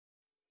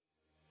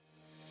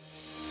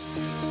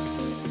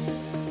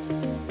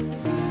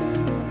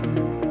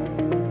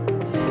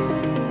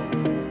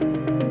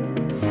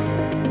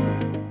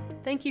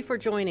Thank you for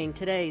joining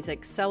today's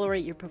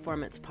Accelerate Your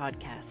Performance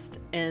podcast,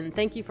 and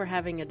thank you for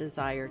having a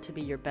desire to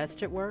be your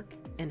best at work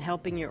and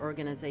helping your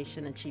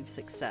organization achieve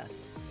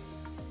success.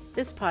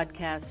 This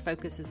podcast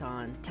focuses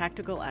on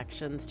tactical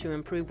actions to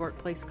improve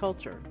workplace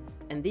culture,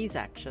 and these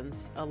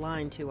actions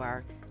align to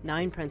our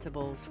 9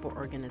 principles for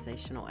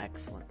organizational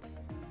excellence.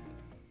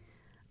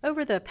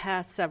 Over the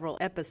past several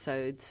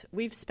episodes,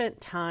 we've spent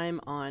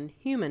time on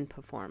human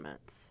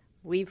performance.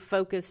 We've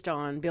focused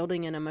on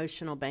building an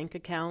emotional bank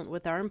account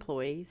with our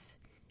employees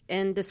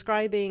and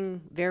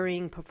describing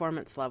varying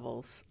performance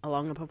levels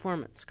along a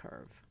performance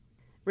curve.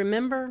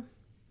 Remember,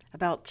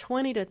 about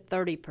 20 to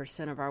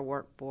 30% of our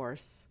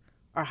workforce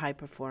are high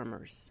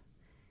performers,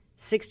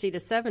 60 to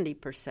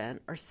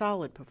 70% are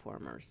solid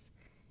performers,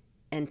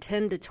 and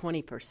 10 to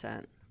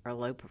 20% are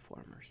low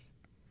performers.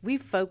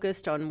 We've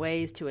focused on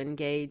ways to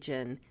engage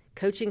in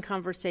coaching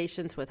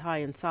conversations with high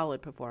and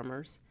solid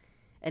performers,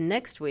 and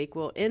next week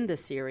we'll end the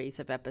series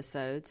of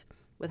episodes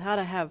with how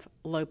to have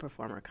low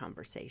performer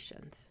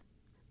conversations.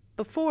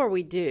 Before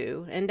we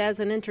do, and as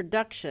an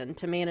introduction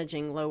to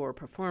managing lower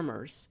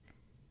performers,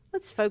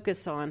 let's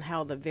focus on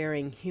how the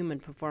varying human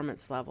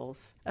performance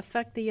levels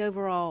affect the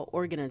overall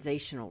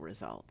organizational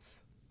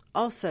results.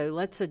 Also,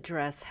 let's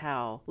address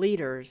how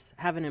leaders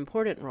have an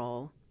important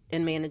role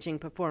in managing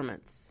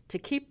performance to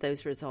keep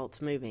those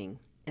results moving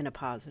in a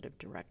positive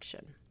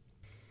direction.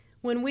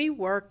 When we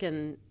work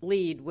and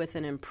lead with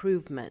an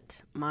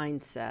improvement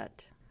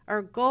mindset,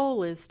 our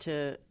goal is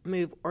to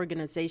move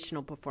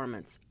organizational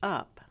performance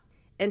up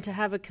and to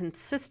have a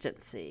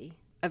consistency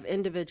of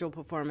individual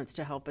performance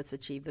to help us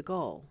achieve the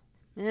goal.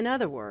 In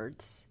other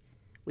words,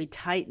 we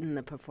tighten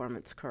the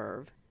performance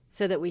curve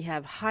so that we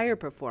have higher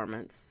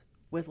performance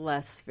with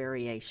less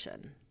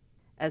variation.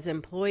 As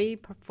employee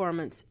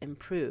performance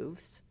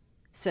improves,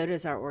 so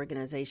does our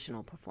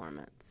organizational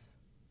performance.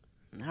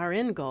 Our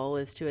end goal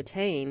is to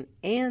attain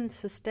and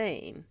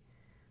sustain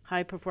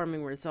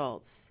high-performing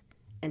results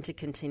and to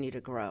continue to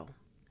grow.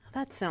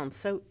 That sounds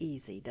so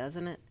easy,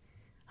 doesn't it?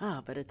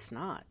 But it's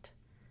not.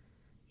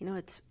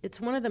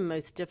 It's one of the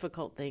most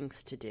difficult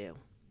things to do.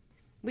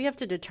 We have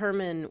to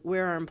determine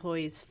where our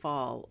employees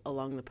fall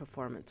along the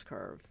performance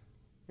curve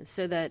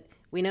so that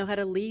we know how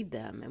to lead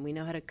them and we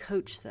know how to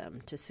coach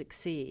them to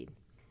succeed.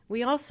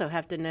 We also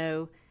have to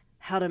know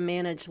how to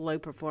manage low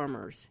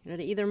performers,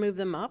 to either move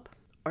them up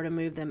or to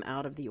move them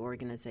out of the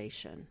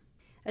organization.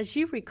 As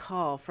you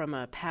recall from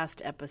a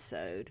past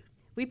episode,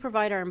 we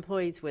provide our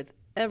employees with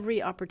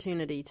every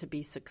opportunity to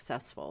be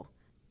successful,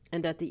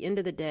 and at the end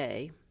of the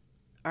day,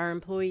 our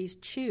employees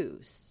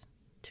choose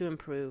to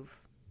improve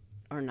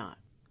or not.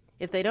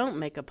 If they don't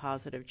make a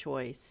positive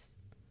choice,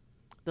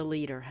 the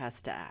leader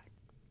has to act.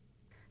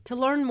 To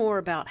learn more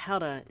about how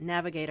to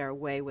navigate our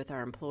way with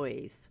our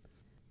employees,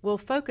 we'll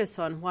focus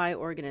on why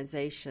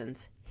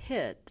organizations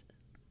hit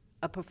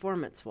a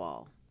performance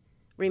wall.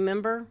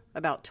 Remember,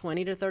 about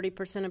 20 to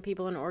 30% of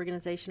people in an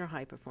organization are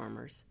high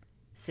performers,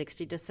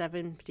 60 to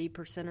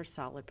 70% are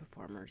solid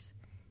performers,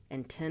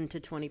 and 10 to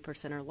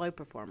 20% are low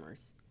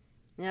performers.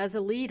 Now, as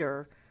a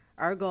leader,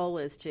 our goal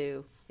is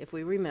to, if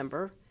we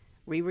remember,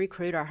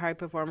 re-recruit our high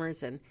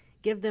performers and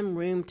give them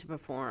room to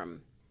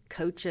perform,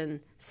 coach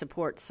and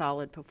support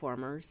solid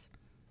performers,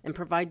 and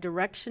provide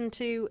direction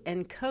to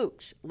and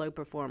coach low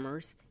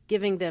performers,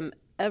 giving them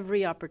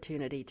every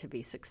opportunity to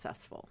be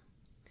successful.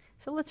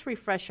 So let's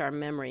refresh our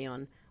memory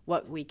on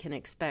what we can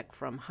expect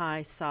from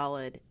high,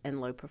 solid,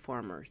 and low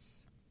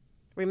performers.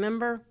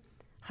 Remember,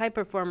 high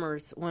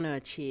performers want to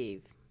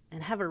achieve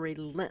and have a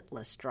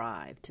relentless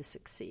drive to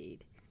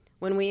succeed.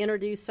 When we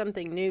introduce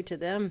something new to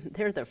them,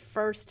 they're the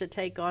first to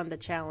take on the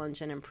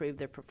challenge and improve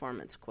their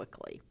performance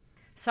quickly.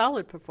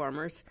 Solid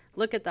performers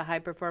look at the high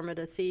performer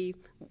to see,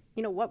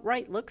 what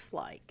right looks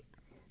like.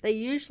 They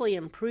usually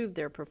improve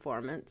their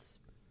performance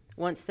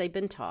once they've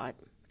been taught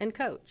and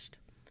coached.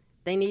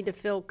 They need to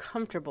feel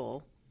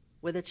comfortable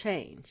with a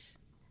change.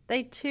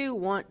 They too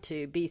want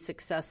to be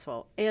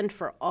successful and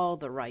for all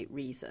the right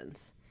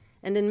reasons.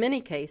 And in many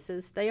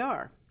cases, they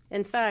are.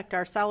 In fact,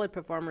 our solid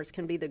performers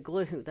can be the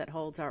glue that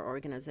holds our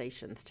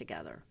organizations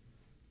together.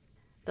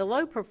 The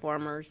low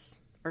performers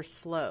are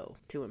slow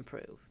to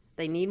improve.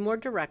 They need more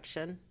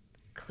direction,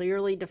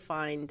 clearly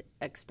defined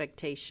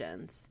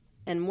expectations,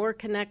 and more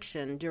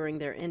connection during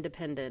their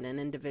independent and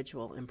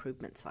individual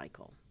improvement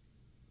cycle.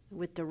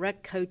 With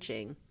direct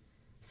coaching,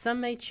 some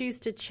may choose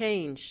to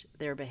change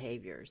their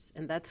behaviors,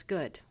 and that's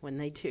good when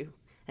they do.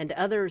 And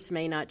others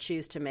may not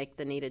choose to make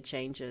the needed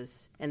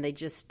changes, and they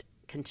just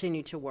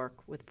continue to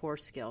work with poor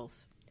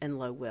skills and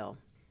low will.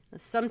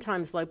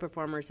 Sometimes low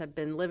performers have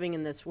been living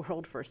in this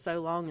world for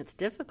so long it's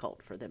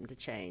difficult for them to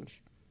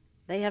change.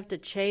 They have to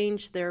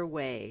change their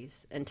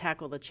ways and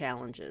tackle the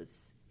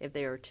challenges if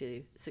they are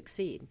to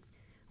succeed.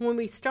 When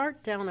we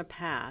start down a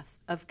path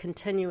of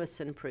continuous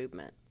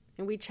improvement,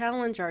 and we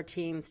challenge our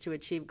teams to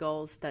achieve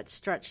goals that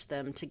stretch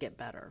them to get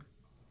better.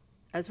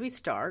 As we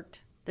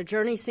start, the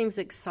journey seems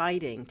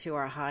exciting to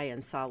our high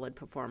and solid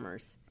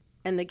performers,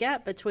 and the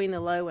gap between the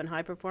low and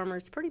high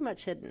performers is pretty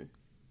much hidden.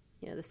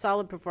 The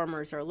solid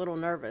performers are a little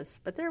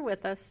nervous, but they're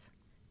with us.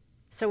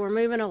 So we're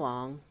moving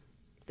along,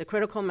 The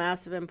critical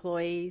mass of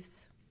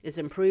employees is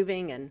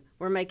improving and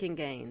we're making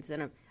gains.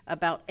 And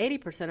about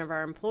 80% of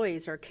our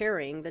employees are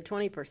carrying the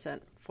 20%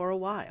 for a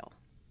while.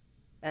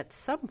 At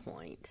some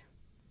point,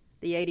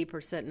 the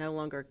 80% no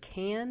longer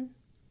can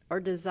or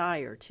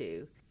desire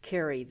to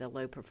carry the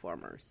low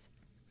performers.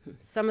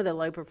 Some of the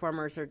low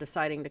performers are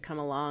deciding to come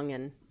along,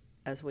 and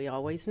as we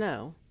always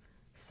know,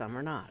 some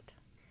are not.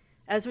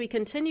 As we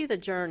continue the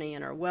journey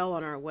and are well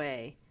on our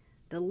way,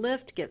 the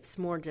lift gets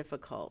more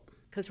difficult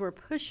because we're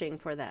pushing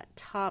for that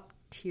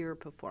top-tier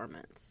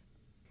performance.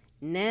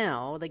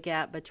 Now, the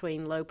gap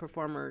between low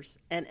performers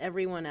and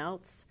everyone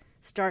else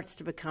starts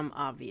to become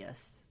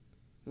obvious.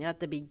 At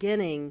the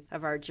beginning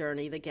of our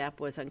journey, the gap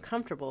was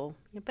uncomfortable,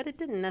 but it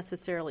didn't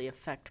necessarily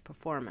affect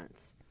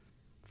performance.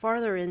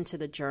 Farther into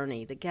the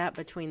journey, the gap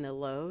between the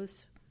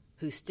lows,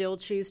 who still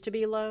choose to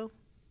be low,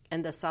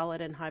 and the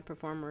solid and high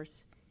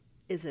performers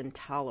is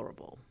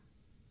intolerable.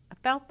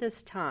 About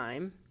this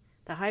time,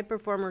 the high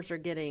performers are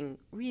getting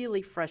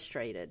really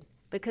frustrated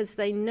because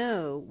they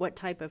know what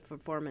type of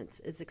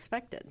performance is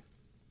expected.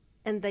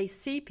 And they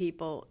see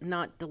people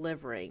not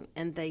delivering,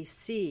 and they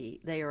see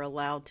they are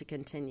allowed to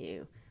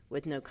continue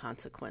with no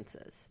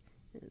consequences.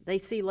 They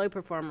see low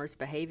performers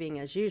behaving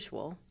as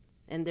usual,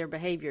 and their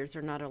behaviors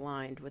are not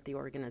aligned with the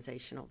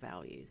organizational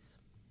values.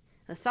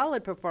 The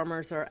solid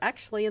performers are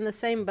actually in the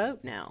same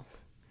boat now,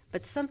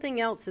 but something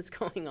else is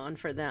going on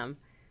for them.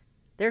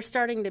 They're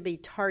starting to be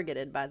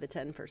targeted by the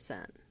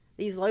 10%.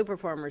 These low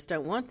performers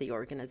don't want the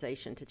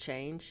organization to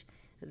change.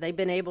 They've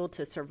been able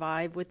to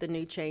survive with the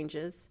new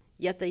changes,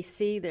 yet they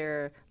see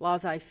their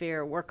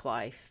laissez-faire work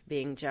life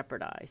being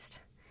jeopardized.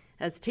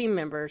 As team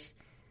members,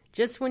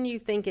 just when you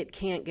think it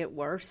can't get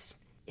worse,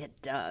 it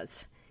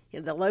does.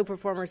 The low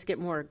performers get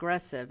more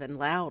aggressive and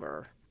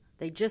louder.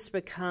 They just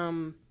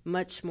become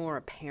much more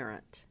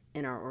apparent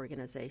in our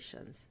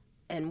organizations.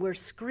 And we're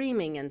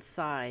screaming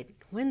inside,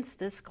 when's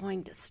this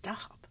going to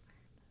stop?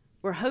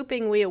 We're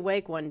hoping we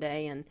awake one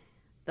day and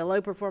the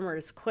low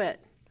performers quit,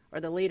 or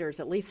the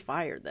leaders at least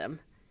fired them.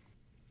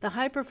 The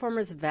high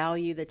performers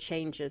value the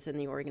changes in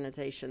the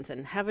organizations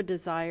and have a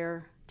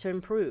desire to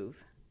improve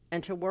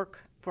and to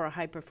work for a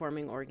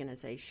high-performing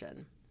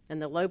organization.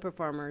 And the low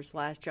performers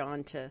latch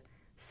on to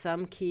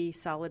some key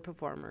solid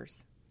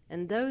performers.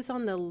 And those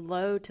on the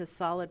low to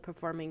solid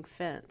performing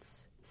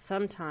fence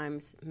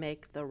sometimes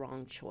make the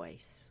wrong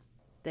choice.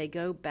 They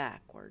go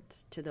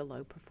backwards to the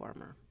low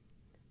performer.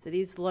 So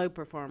these low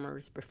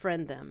performers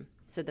befriend them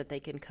so that they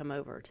can come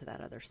over to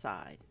that other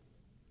side.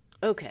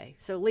 Okay,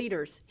 so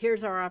leaders,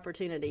 here's our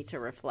opportunity to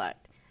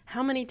reflect.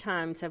 How many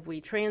times have we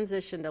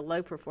transitioned a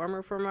low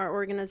performer from our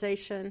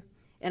organization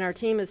and our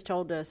team has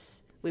told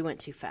us we went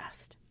too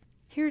fast?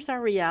 Here's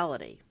our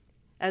reality.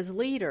 As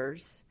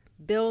leaders,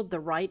 build the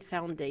right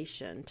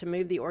foundation to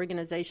move the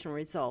organizational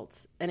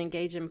results and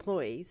engage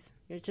employees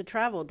to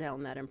travel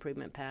down that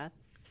improvement path.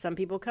 Some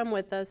people come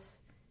with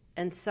us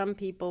and some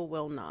people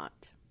will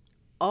not.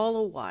 All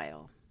the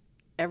while,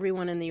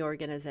 everyone in the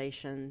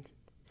organization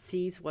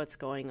sees what's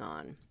going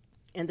on,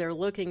 and they're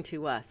looking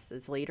to us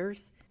as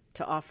leaders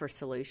to offer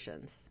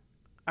solutions.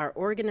 Our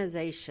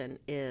organization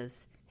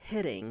is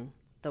hitting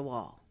the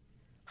wall.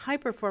 High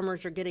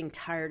performers are getting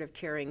tired of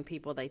carrying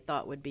people they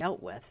thought would be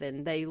dealt with,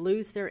 and they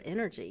lose their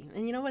energy.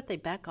 And you know what? They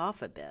back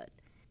off a bit.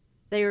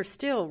 They are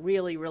still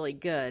really, really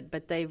good,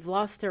 but they've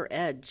lost their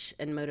edge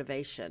and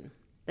motivation.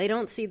 They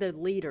don't see the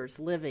leaders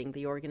living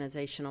the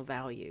organizational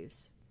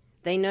values.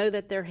 They know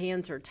that their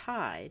hands are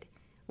tied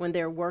when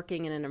they're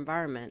working in an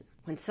environment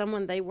when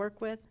someone they work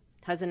with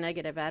has a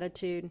negative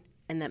attitude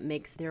and that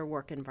makes their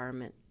work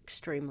environment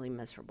extremely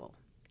miserable.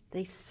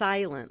 They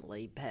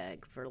silently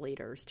beg for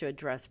leaders to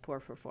address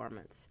poor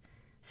performance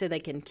so they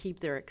can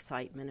keep their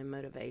excitement and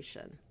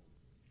motivation,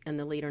 and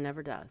the leader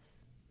never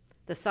does.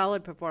 The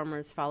solid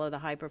performers follow the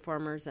high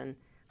performers, and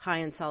high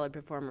and solid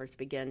performers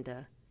begin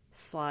to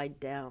slide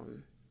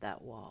down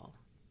that wall,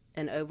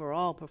 and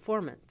overall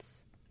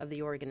performance of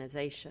the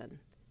organization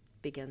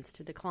begins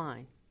to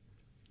decline.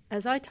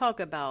 As I talk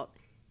about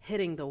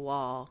hitting the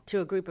wall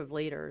to a group of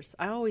leaders,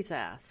 I always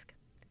ask,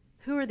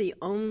 who are the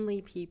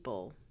only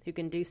people who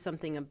can do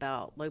something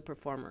about low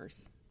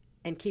performers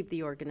and keep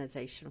the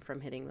organization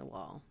from hitting the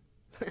wall?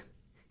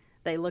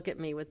 They look at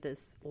me with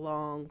this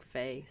long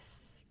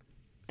face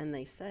and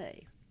they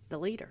say, the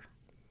leader.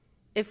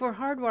 If we're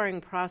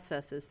hardwiring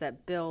processes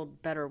that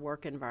build better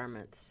work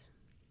environments,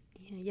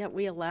 yet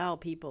we allow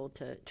people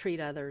to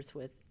treat others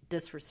with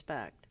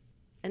disrespect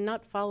and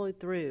not follow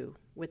through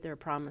with their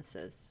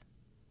promises,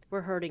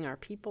 we're hurting our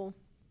people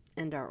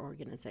and our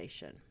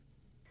organization.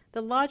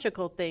 The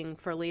logical thing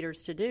for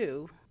leaders to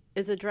do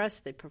is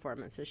address the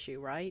performance issue,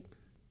 right?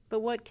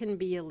 But what can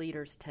be a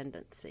leader's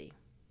tendency?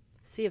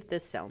 See if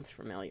this sounds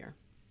familiar.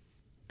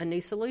 A new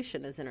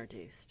solution is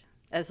introduced.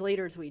 As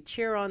leaders, we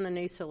cheer on the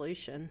new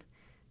solution,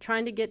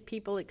 trying to get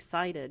people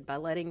excited by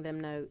letting them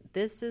know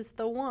this is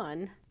the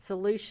one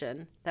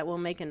solution that will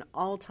make an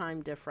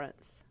all-time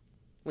difference.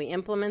 We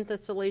implement the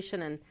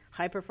solution and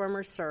high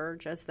performers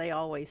surge, as they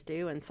always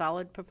do, and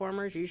solid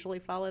performers usually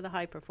follow the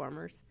high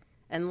performers.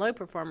 And low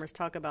performers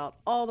talk about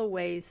all the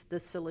ways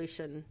this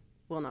solution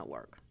will not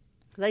work.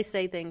 They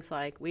say things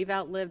like, we've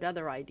outlived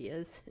other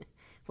ideas.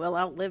 We'll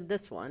outlive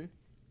this one.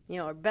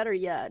 Or better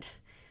yet,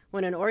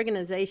 when an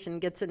organization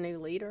gets a new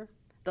leader,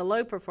 the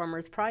low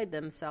performers pride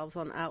themselves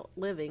on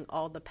outliving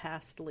all the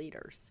past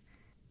leaders.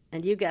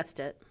 And you guessed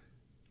it,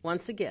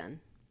 once again,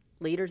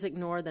 leaders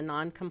ignore the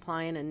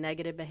non-compliant and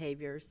negative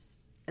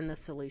behaviors, and the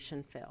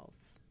solution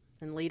fails.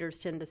 And leaders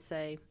tend to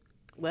say,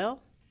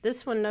 well,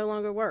 this one no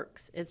longer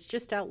works. It's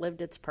just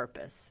outlived its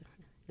purpose.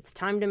 It's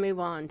time to move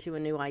on to a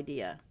new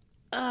idea.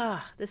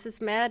 This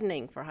is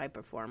maddening for high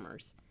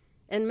performers,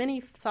 and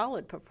many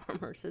solid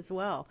performers as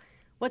well.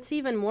 What's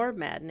even more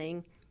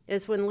maddening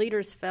is when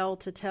leaders fail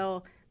to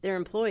tell their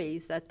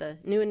employees that the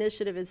new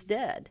initiative is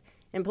dead.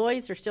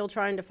 Employees are still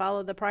trying to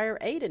follow the prior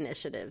 8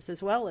 initiatives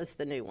as well as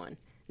the new one.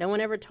 No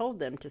one ever told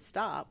them to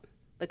stop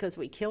because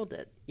we killed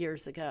it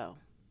years ago.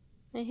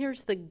 And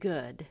here's the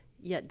good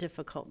yet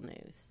difficult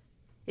news.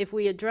 If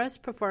we address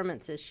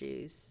performance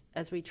issues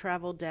as we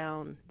travel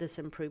down this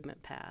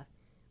improvement path,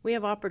 we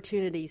have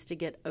opportunities to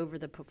get over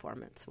the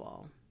performance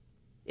wall.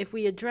 If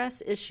we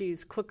address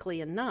issues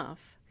quickly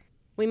enough,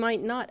 we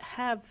might not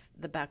have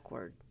the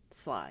backward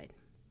slide.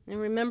 And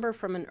remember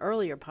from an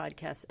earlier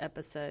podcast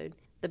episode,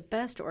 the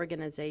best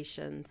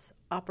organizations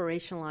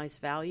operationalize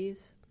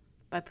values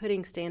by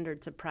putting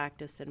standards of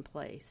practice in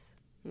place.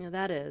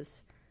 That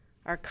is,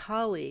 our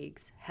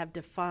colleagues have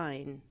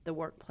defined the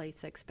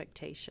workplace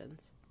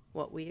expectations,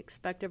 what we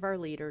expect of our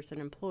leaders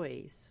and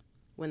employees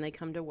when they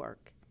come to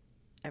work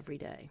every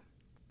day.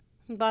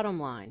 Bottom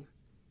line,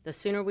 the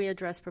sooner we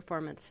address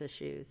performance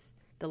issues,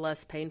 the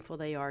less painful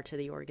they are to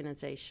the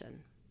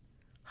organization.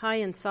 High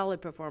and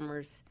solid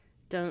performers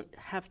don't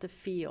have to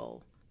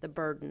feel the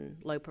burden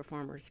low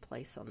performers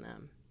place on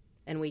them,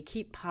 and we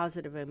keep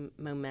positive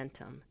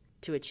momentum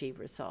to achieve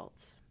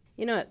results.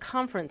 At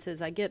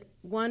conferences, I get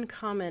one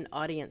common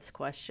audience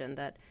question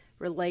that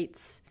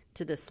relates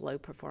to this low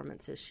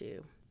performance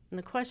issue. And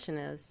the question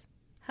is,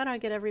 how do I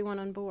get everyone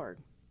on board?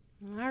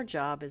 Our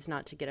job is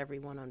not to get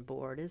everyone on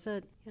board, is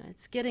it?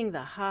 It's getting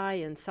the high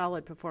and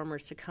solid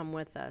performers to come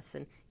with us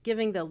and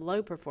giving the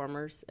low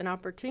performers an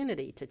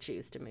opportunity to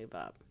choose to move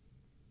up.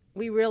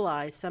 We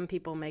realize some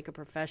people make a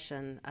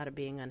profession out of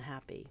being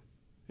unhappy.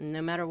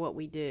 No matter what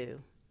we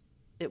do,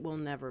 it will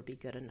never be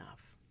good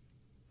enough.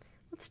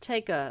 Let's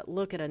take a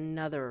look at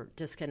another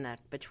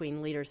disconnect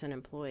between leaders and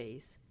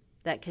employees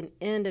that can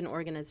end in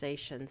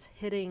organizations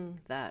hitting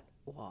that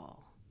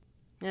wall.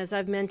 As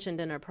I've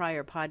mentioned in a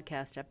prior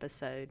podcast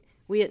episode,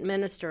 we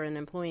administer an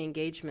employee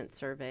engagement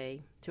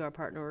survey to our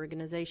partner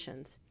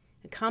organizations.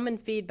 A common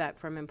feedback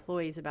from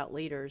employees about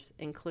leaders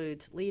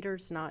includes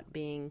leaders not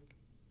being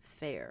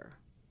fair.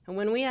 And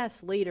when we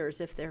ask leaders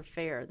if they're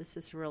fair, this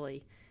is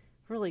really,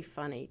 really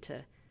funny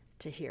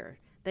to hear.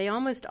 They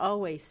almost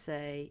always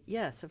say,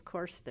 yes, of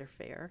course they're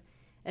fair.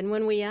 And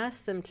when we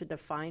ask them to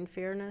define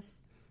fairness,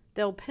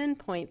 they'll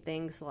pinpoint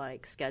things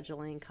like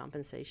scheduling,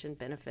 compensation,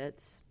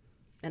 benefits,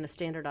 and a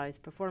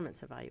standardized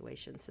performance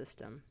evaluation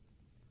system.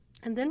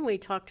 And then we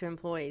talk to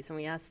employees and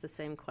we ask the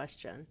same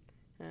question.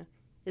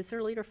 Is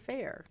their leader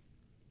fair?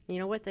 You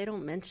know what? They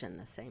don't mention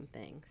the same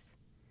things.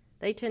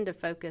 They tend to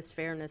focus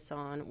fairness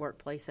on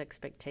workplace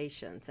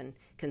expectations and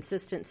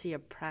consistency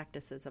of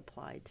practices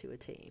applied to a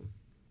team.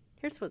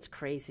 Here's what's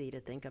crazy to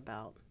think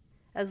about.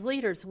 As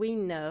leaders, we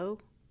know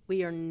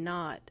we are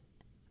not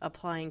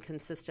applying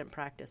consistent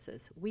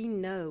practices. We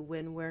know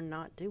when we're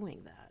not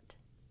doing that.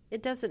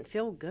 It doesn't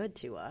feel good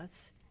to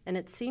us, and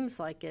it seems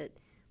like it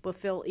will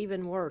feel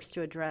even worse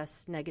to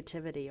address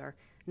negativity or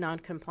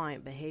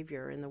non-compliant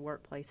behavior in the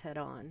workplace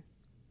head-on.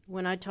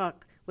 When I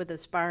talk with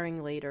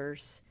aspiring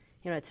leaders,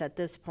 it's at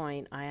this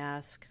point I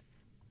ask,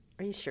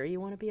 are you sure you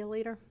want to be a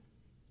leader?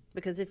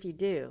 Because if you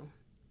do,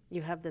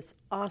 you have this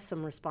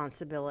awesome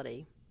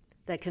responsibility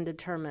that can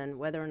determine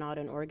whether or not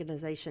an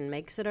organization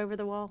makes it over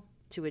the wall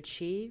to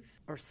achieve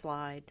or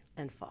slide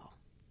and fall.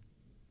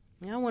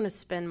 Now I want to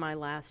spend my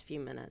last few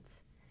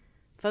minutes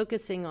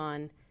focusing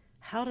on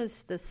how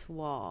does this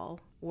wall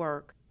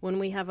work when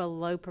we have a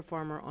low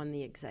performer on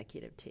the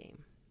executive team.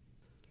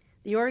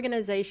 The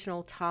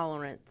organizational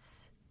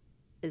tolerance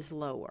is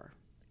lower,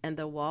 and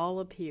the wall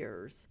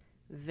appears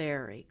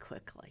very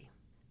quickly.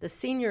 The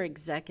senior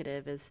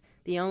executive is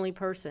the only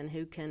person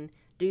who can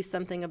do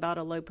something about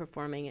a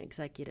low-performing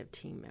executive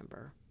team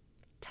member.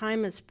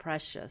 Time is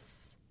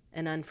precious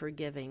and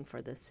unforgiving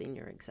for the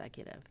senior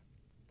executive.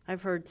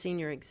 I've heard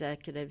senior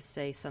executives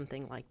say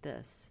something like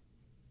this: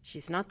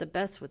 she's not the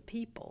best with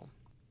people,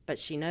 but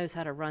she knows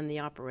how to run the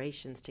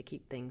operations to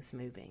keep things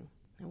moving.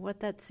 And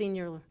what that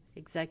senior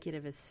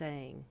executive is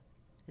saying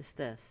is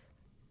this: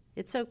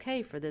 it's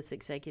okay for this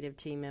executive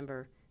team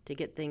member to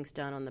get things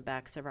done on the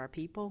backs of our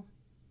people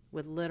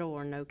with little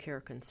or no care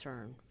or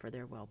concern for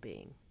their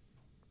well-being.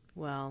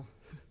 Well,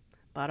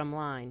 bottom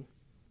line,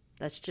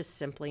 that's just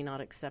simply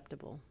not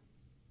acceptable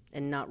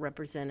and not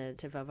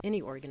representative of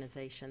any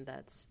organization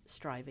that's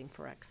striving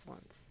for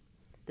excellence.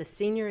 The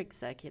senior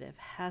executive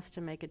has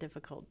to make a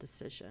difficult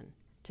decision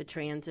to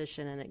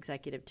transition an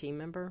executive team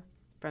member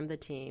from the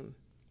team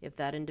if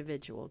that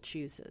individual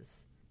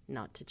chooses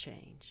not to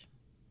change.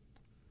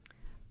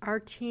 Our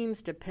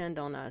teams depend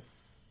on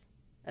us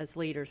as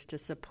leaders to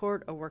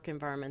support a work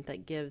environment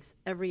that gives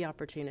every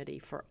opportunity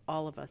for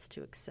all of us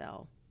to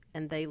excel.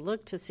 And they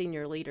look to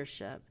senior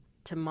leadership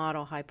to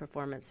model high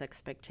performance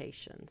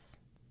expectations.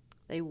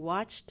 They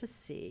watch to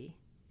see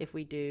if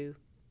we do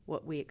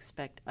what we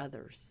expect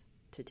others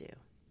to do.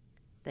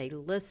 They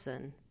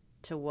listen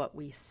to what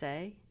we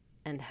say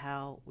and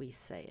how we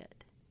say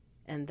it.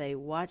 And they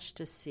watch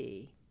to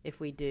see if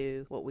we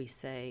do what we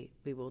say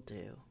we will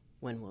do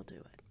when we'll do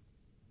it.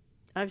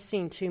 I've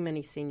seen too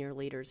many senior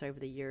leaders over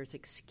the years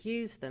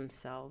excuse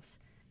themselves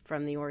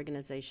from the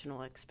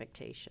organizational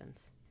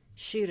expectations.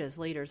 Shoot, as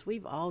leaders,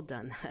 we've all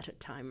done that a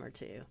time or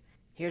two.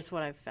 Here's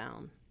what I've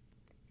found.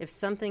 If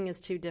something is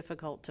too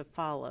difficult to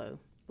follow,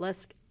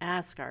 let's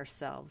ask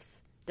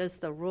ourselves, does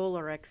the rule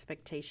or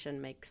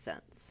expectation make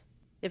sense?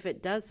 If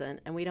it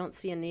doesn't, and we don't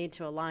see a need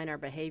to align our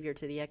behavior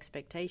to the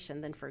expectation,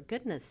 then for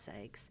goodness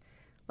sakes,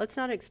 let's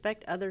not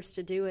expect others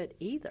to do it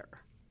either.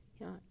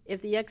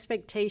 If the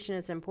expectation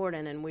is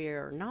important and we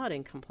are not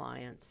in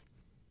compliance,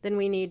 then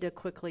we need to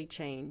quickly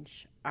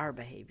change our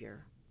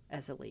behavior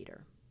as a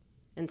leader.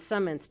 In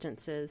some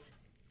instances,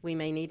 we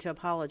may need to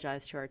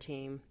apologize to our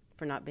team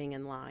for not being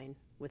in line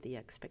with the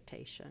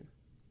expectation.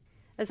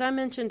 As I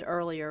mentioned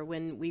earlier,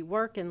 when we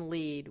work and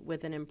lead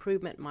with an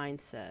improvement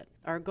mindset,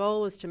 our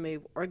goal is to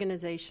move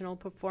organizational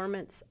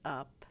performance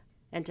up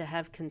and to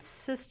have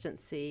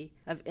consistency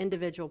of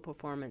individual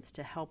performance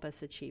to help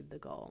us achieve the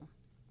goal.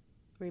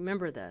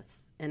 Remember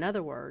this. In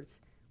other words,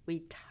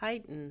 we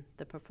tighten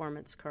the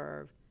performance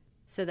curve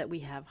so that we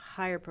have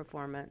higher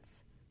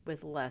performance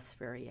with less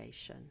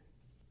variation.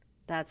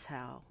 That's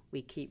how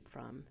we keep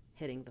from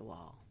hitting the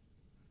wall.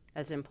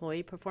 As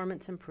employee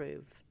performance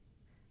improves,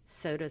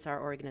 so does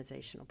our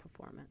organizational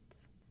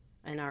performance.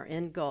 And our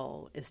end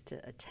goal is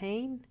to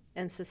attain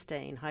and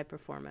sustain high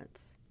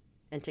performance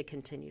and to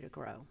continue to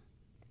grow.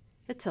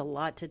 It's a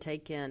lot to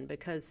take in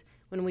because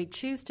when we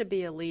choose to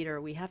be a leader,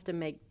 we have to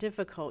make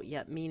difficult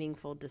yet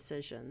meaningful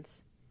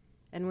decisions.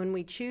 And when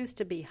we choose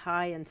to be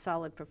high and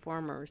solid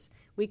performers,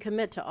 we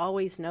commit to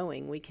always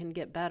knowing we can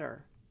get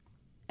better.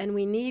 And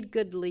we need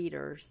good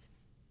leaders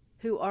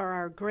who are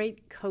our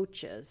great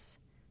coaches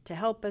to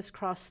help us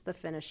cross the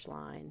finish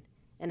line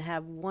and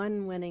have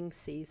one winning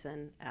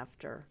season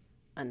after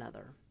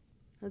another.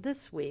 Now,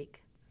 this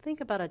week,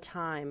 think about a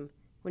time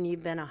when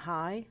you've been a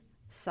high,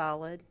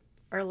 solid,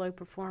 or low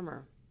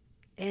performer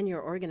and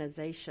your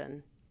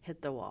organization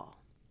hit the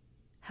wall.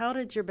 How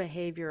did your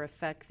behavior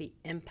affect the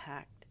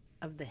impact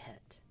of the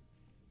hit?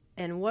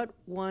 And what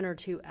one or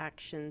two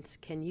actions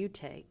can you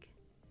take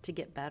to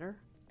get better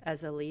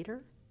as a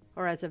leader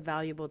or as a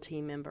valuable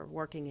team member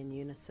working in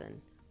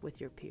unison with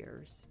your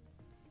peers?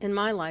 In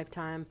my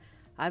lifetime,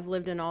 I've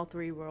lived in all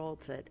three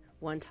worlds at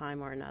one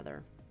time or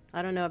another.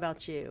 I don't know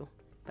about you,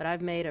 but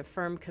I've made a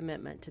firm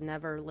commitment to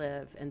never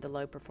live in the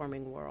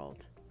low-performing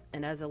world,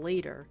 and as a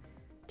leader,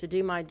 to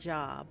do my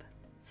job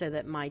so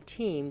that my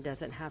team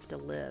doesn't have to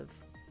live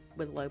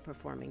with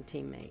low-performing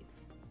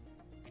teammates.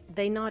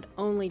 They not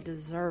only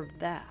deserve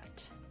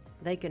that,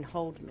 they can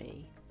hold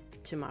me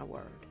to my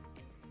word.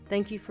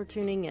 Thank you for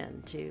tuning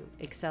in to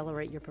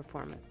Accelerate Your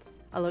Performance.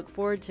 I look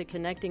forward to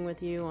connecting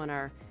with you on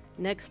our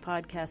next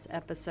podcast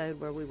episode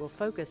where we will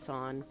focus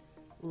on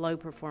low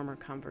performer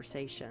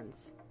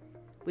conversations.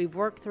 We've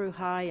worked through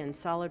high and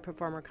solid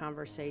performer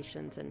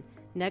conversations, and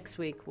next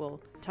week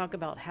we'll talk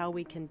about how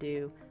we can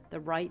do the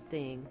right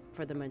thing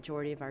for the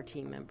majority of our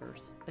team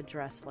members,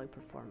 address low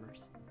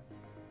performers.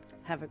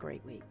 Have a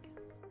great week.